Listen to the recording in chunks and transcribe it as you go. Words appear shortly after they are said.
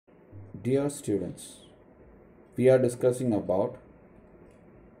Dear students, we are discussing about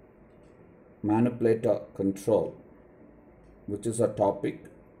manipulator control, which is a topic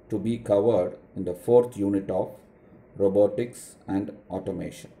to be covered in the 4th unit of robotics and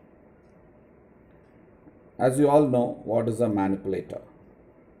automation. As you all know, what is a manipulator?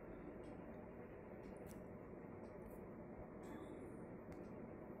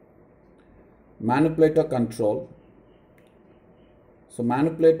 Manipulator control. So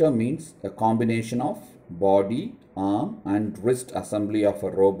manipulator means a combination of body, arm and wrist assembly of a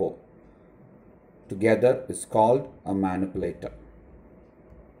robot together is called a manipulator.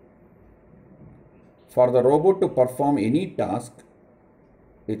 For the robot to perform any task,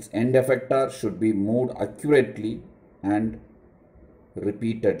 its end effector should be moved accurately and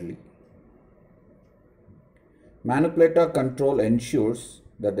repeatedly. Manipulator control ensures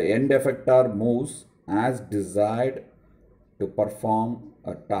that the end effector moves as desired to perform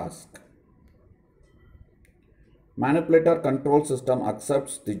a task. Manipulator control system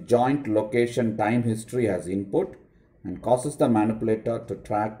accepts the joint location time history as input and causes the manipulator to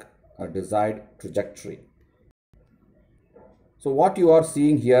track a desired trajectory. So what you are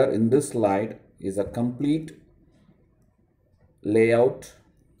seeing here in this slide is a complete layout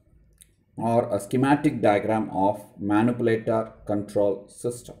or a schematic diagram of manipulator control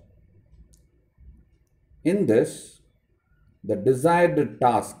system. In this, the desired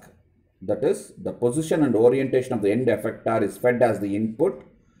task, that is the position and orientation of the end effector, is fed as the input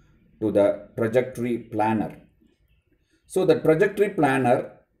to the trajectory planner. So the trajectory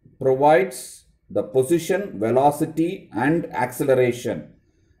planner provides the position, velocity and acceleration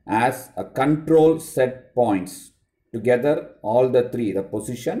as a control set points. Together, all the three, the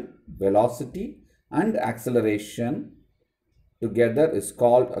position, velocity and acceleration together is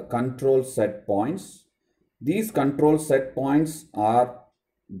called a control set points. These control set points are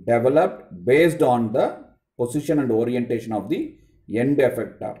developed based on the position and orientation of the end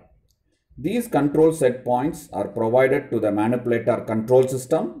effector. These control set points are provided to the manipulator control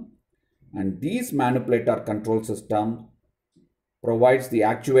system, and these manipulator control system provides the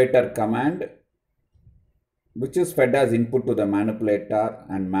actuator command, which is fed as input to the manipulator,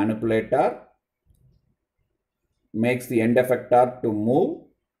 and manipulator makes the end effector to move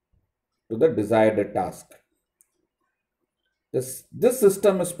to the desired task. This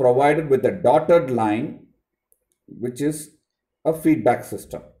system is provided with a dotted line, which is a feedback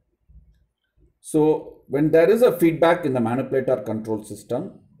system. So when there is a feedback in the manipulator control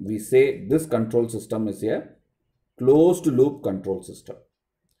system, we say this control system is a closed loop control system.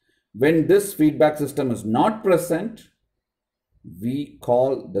 When this feedback system is not present, we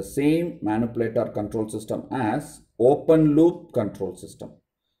call the same manipulator control system as open loop control system.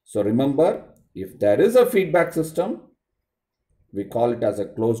 So remember, if there is a feedback system, we call it as a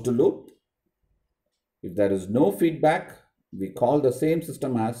closed loop. If there is no feedback, we call the same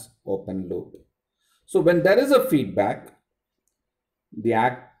system as open loop. So when there is a feedback, the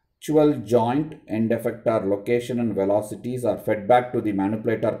actual joint, end effector location and velocities are fed back to the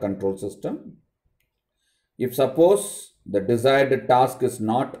manipulator control system. If suppose the desired task is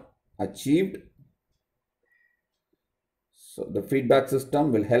not achieved, so the feedback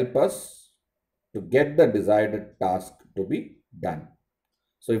system will help us to get the desired task to be done.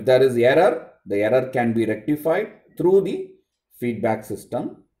 So if there is error, the error can be rectified through the feedback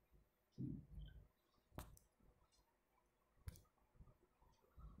system.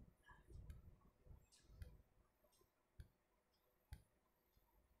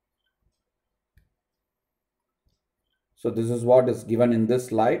 So this is what is given in this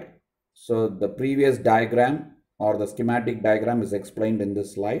slide. So the previous diagram or the schematic diagram is explained in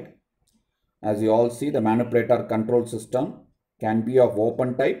this slide. As you all see, the manipulator control system can be of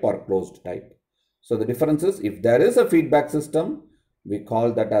open type or closed type. So the difference is, if there is a feedback system, we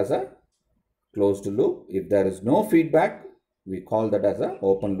call that as a closed loop. If there is no feedback, we call that as an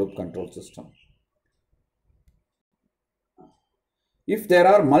open loop control system. If there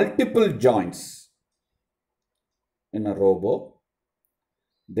are multiple joints in a robot,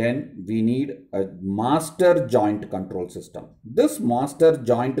 then we need a master joint control system. This master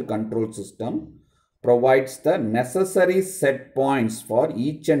joint control system provides the necessary set points for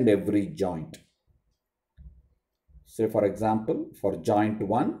each and every joint. Say for example, for joint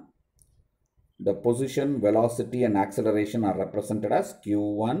 1, the position, velocity and acceleration are represented as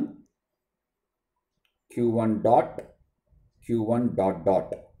Q1, Q1 dot, Q1 dot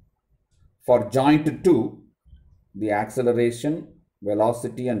dot. For joint 2, the acceleration,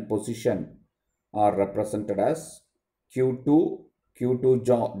 velocity and position are represented as Q2, Q2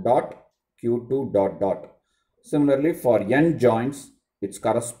 dot, Q2 dot dot. Similarly, for n joints, its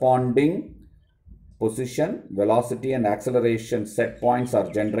corresponding position, velocity and acceleration set points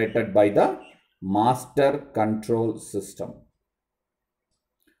are generated by the master control system.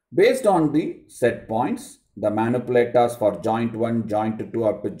 Based on the set points, the manipulators for joint 1, joint 2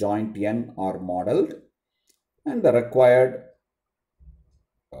 up to joint n are modeled, and the required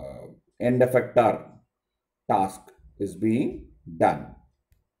end effector task is being done.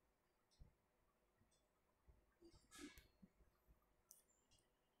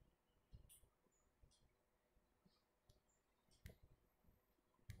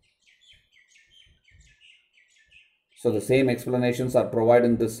 So the same explanations are provided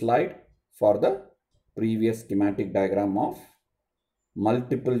in this slide for the previous schematic diagram of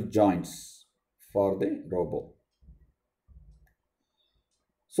multiple joints for the robo.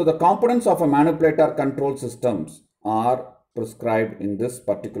 So the components of a manipulator control systems are prescribed in this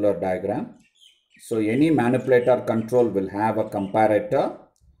particular diagram. So any manipulator control will have a comparator,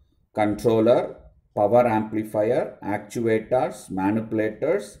 controller, power amplifier, actuators,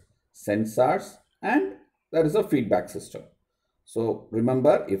 manipulators, sensors, and there is a feedback system. So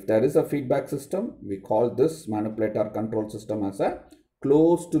remember, if there is a feedback system, we call this manipulator control system as a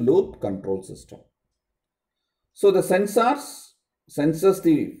closed loop control system. So the sensors senses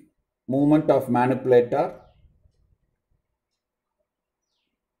the movement of manipulator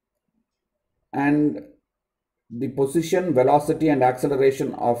and the position, velocity and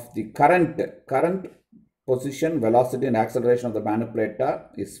acceleration of the current position, velocity and acceleration of the manipulator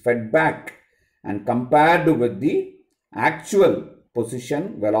is fed back and compared with the actual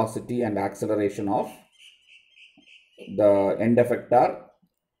position, velocity and acceleration of the end effector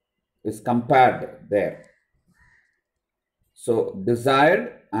is compared there. So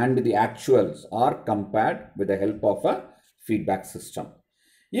desired and the actuals are compared with the help of a feedback system.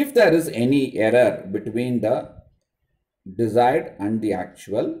 If there is any error between the desired and the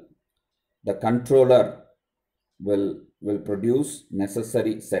actual, the controller will produce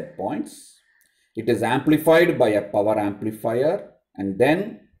necessary set points. It is amplified by a power amplifier, and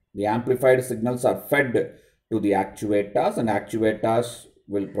then the amplified signals are fed to the actuators, and actuators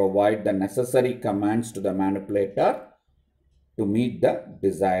will provide the necessary commands to the manipulator to meet the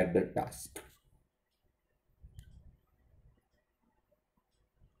desired task.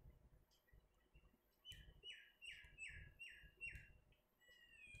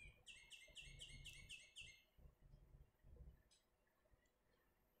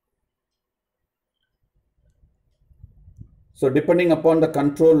 So depending upon the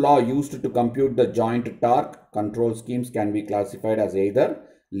control law used to compute the joint torque, control schemes can be classified as either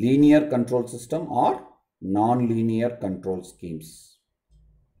linear control system or non-linear control schemes.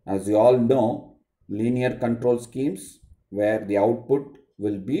 As you all know, linear control schemes where the output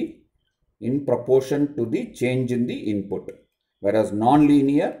will be in proportion to the change in the input, whereas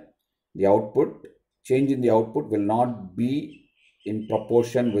non-linear, the output change in the output will not be in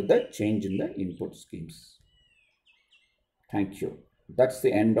proportion with the change in the input schemes. Thank you. That's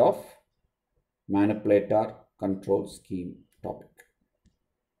the end of manipulator control scheme topic.